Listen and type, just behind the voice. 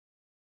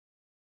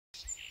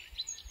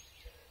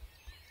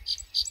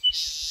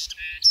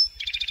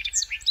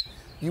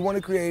You want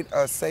to create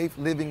a safe,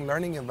 living,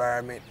 learning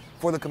environment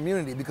for the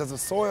community, because the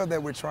soil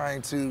that we're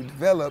trying to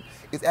develop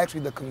is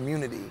actually the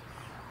community.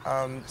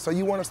 So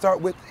you want to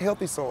start with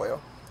healthy soil,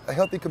 a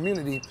healthy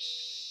community.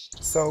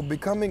 So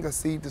becoming a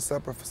Seed to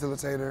Supper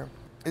facilitator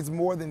is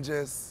more than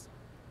just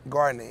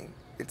gardening.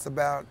 It's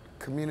about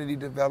community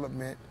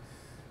development.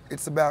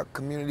 It's about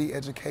community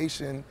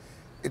education.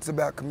 It's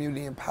about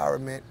community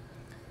empowerment.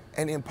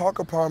 And in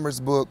Parker Palmer's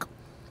book,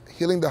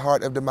 Healing the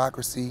Heart of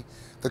Democracy,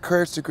 The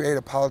Courage to Create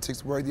a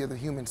Politics Worthy of the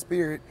Human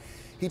Spirit,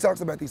 he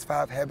talks about these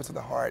 5 habits of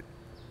the heart.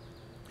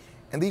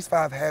 And these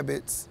 5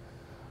 habits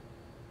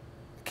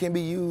can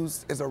be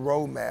used as a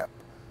roadmap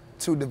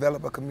to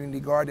develop a community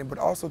garden, but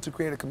also to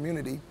create a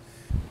community.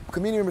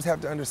 Community members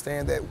have to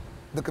understand that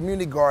the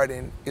community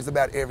garden is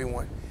about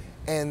everyone,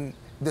 and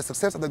the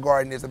success of the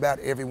garden is about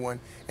everyone,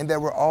 and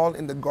that we're all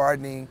in the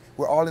gardening,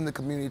 we're all in the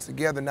community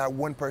together. Not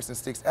one person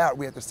sticks out.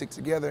 We have to stick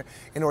together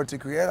in order to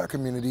create our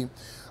community.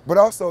 But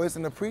also it's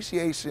an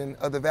appreciation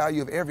of the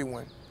value of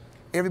everyone.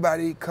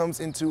 Everybody comes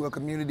into a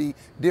community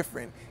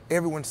different.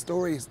 Everyone's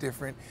story is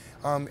different.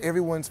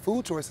 Everyone's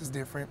food choice is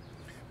different.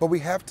 But we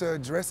have to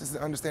address this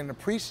and understand and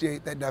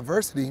appreciate that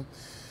diversity.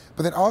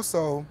 But then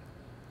also,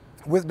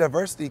 with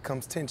diversity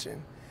comes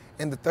tension.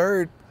 And the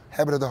third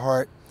habit of the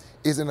heart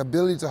is an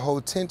ability to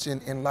hold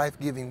tension in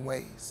life-giving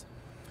ways.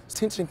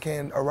 Tension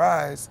can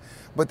arise,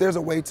 but there's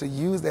a way to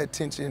use that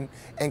tension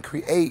and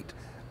create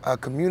a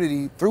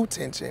community through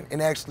tension,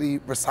 and actually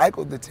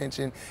recycle the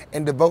tension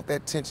and devote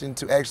that tension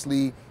to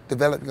actually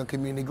developing a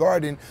community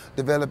garden,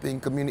 developing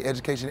community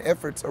education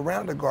efforts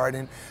around a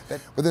garden.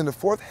 But then the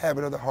 4th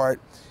habit of the heart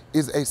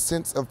is a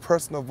sense of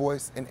personal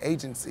voice and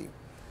agency.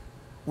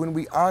 When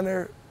we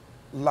honor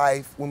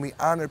life, when we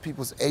honor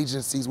people's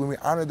agencies, when we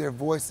honor their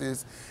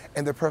voices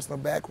and their personal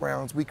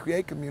backgrounds, we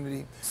create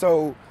community.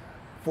 So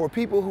for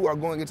people who are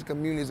going into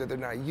communities that they're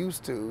not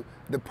used to,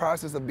 the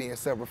process of being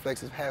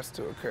self-reflexive has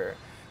to occur,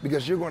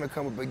 because you're going to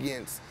come up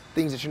against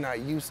things that you're not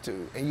used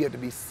to and you have to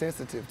be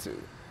sensitive to.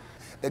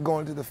 That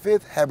going to the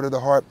 5th habit of the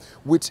heart,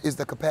 which is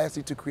the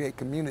capacity to create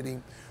community,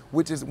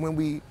 which is when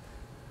we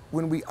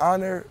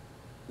honor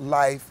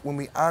life, when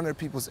we honor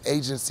people's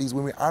agencies,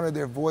 when we honor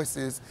their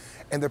voices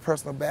and their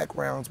personal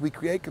backgrounds, we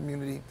create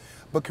community.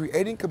 But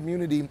creating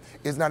community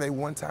is not a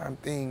one-time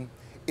thing.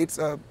 It's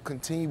a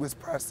continuous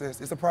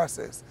process. It's a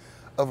process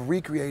of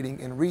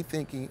recreating and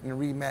rethinking and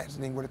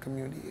reimagining what a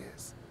community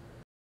is.